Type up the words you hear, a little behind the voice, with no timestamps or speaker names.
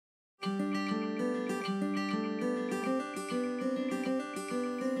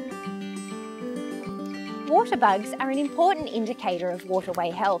Waterbugs are an important indicator of waterway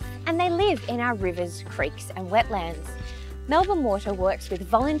health, and they live in our rivers, creeks and wetlands. Melbourne Water works with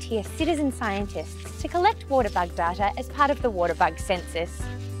volunteer citizen scientists to collect waterbug data as part of the Waterbug Census.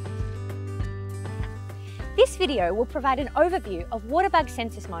 This video will provide an overview of waterbug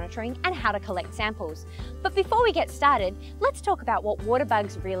census monitoring and how to collect samples. But before we get started, let's talk about what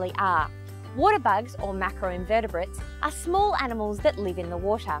waterbugs really are. Waterbugs, or macroinvertebrates, are small animals that live in the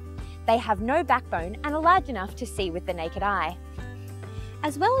water. They have no backbone and are large enough to see with the naked eye.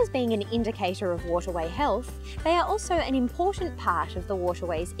 As well as being an indicator of waterway health, they are also an important part of the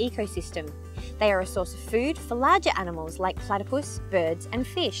waterways ecosystem. They are a source of food for larger animals like platypus, birds and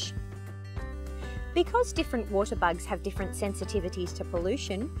fish. Because different waterbugs have different sensitivities to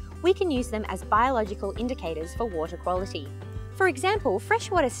pollution, we can use them as biological indicators for water quality. For example,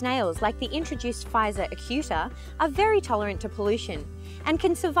 freshwater snails like the introduced Pfizer acuta are very tolerant to pollution and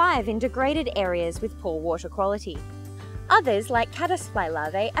can survive in degraded areas with poor water quality. Others, like caddisfly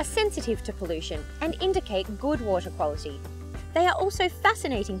larvae, are sensitive to pollution and indicate good water quality. They are also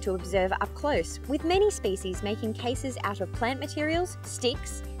fascinating to observe up close, with many species making cases out of plant materials,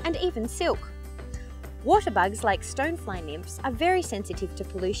 sticks, and even silk. Waterbugs like stonefly nymphs are very sensitive to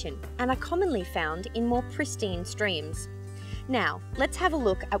pollution and are commonly found in more pristine streams. Now, let's have a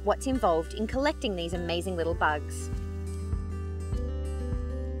look at what's involved in collecting these amazing little bugs.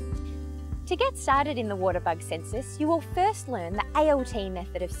 To get started in the Waterbug Census, you will first learn the ALT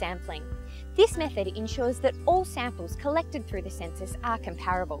method of sampling. This method ensures that all samples collected through the census are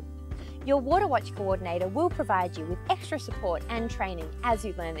comparable. Your Waterwatch coordinator will provide you with extra support and training as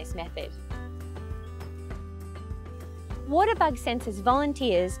you learn this method. Waterbug Census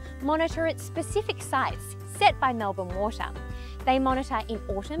volunteers monitor at specific sites set by Melbourne Water. They monitor in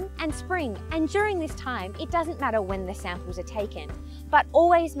autumn and spring, and during this time it doesn't matter when the samples are taken, but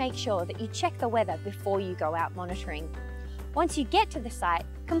always make sure that you check the weather before you go out monitoring. Once you get to the site,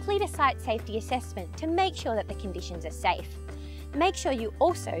 complete a site safety assessment to make sure that the conditions are safe. Make sure you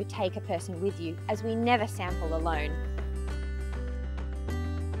also take a person with you, as we never sample alone.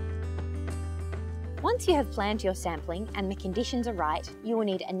 Once you have planned your sampling and the conditions are right, you will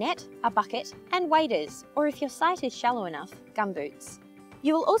need a net, a bucket and waders, or if your site is shallow enough, gumboots.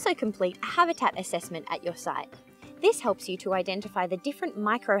 You will also complete a habitat assessment at your site. This helps you to identify the different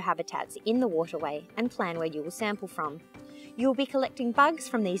microhabitats in the waterway and plan where you will sample from. You will be collecting bugs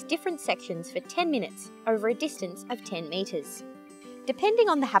from these different sections for 10 minutes over a distance of 10 metres. Depending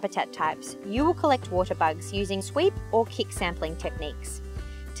on the habitat types, you will collect waterbugs using sweep or kick sampling techniques.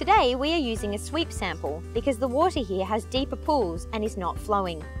 Today we are using a sweep sample because the water here has deeper pools and is not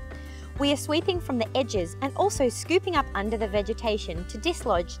flowing. We are sweeping from the edges and also scooping up under the vegetation to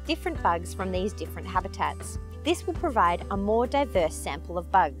dislodge different bugs from these different habitats. This will provide a more diverse sample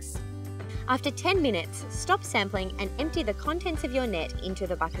of bugs. After 10 minutes, stop sampling and empty the contents of your net into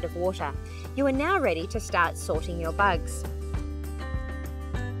the bucket of water. You are now ready to start sorting your bugs.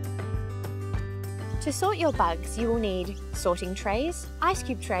 To sort your bugs, you will need sorting trays, ice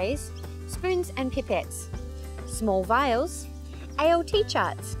cube trays, spoons and pipettes, small vials, ALT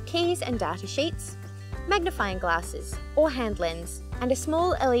charts, keys and data sheets, magnifying glasses or hand lens, and a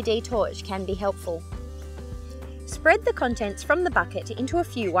small LED torch can be helpful. Spread the contents from the bucket into a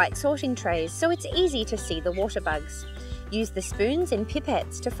few white sorting trays so it's easy to see the water bugs. Use the spoons and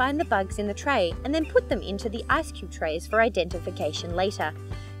pipettes to find the bugs in the tray and then put them into the ice cube trays for identification later.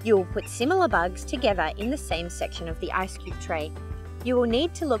 You will put similar bugs together in the same section of the ice cube tray. You will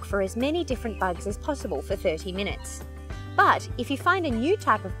need to look for as many different bugs as possible for 30 minutes. But if you find a new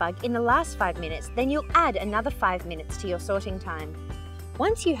type of bug in the last 5 minutes, then you'll add another 5 minutes to your sorting time.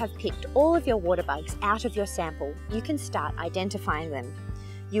 Once you have picked all of your water bugs out of your sample, you can start identifying them.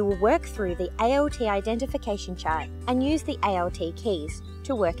 You will work through the ALT identification chart and use the ALT keys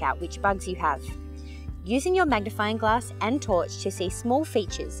to work out which bugs you have, using your magnifying glass and torch to see small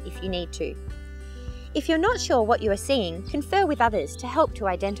features if you need to. If you're not sure what you are seeing, confer with others to help to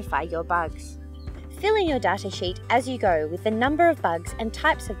identify your bugs. Fill in your data sheet as you go with the number of bugs and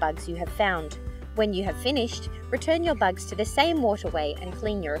types of bugs you have found. When you have finished, return your bugs to the same waterway and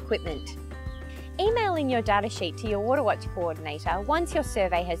clean your equipment. Email in your data sheet to your Waterwatch coordinator once your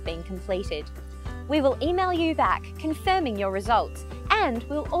survey has been completed. We will email you back confirming your results, and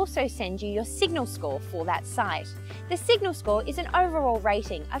we'll also send you your signal score for that site. The signal score is an overall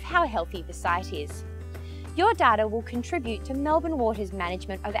rating of how healthy the site is. Your data will contribute to Melbourne Water's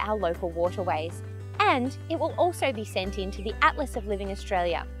management of our local waterways, and it will also be sent into the Atlas of Living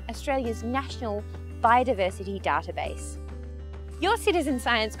Australia, Australia's national biodiversity database. Your citizen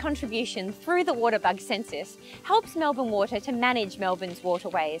science contribution through the Waterbug Census helps Melbourne Water to manage Melbourne's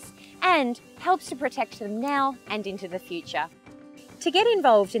waterways and helps to protect them now and into the future. To get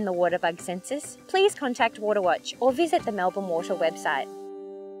involved in the Waterbug Census, please contact Waterwatch or visit the Melbourne Water website.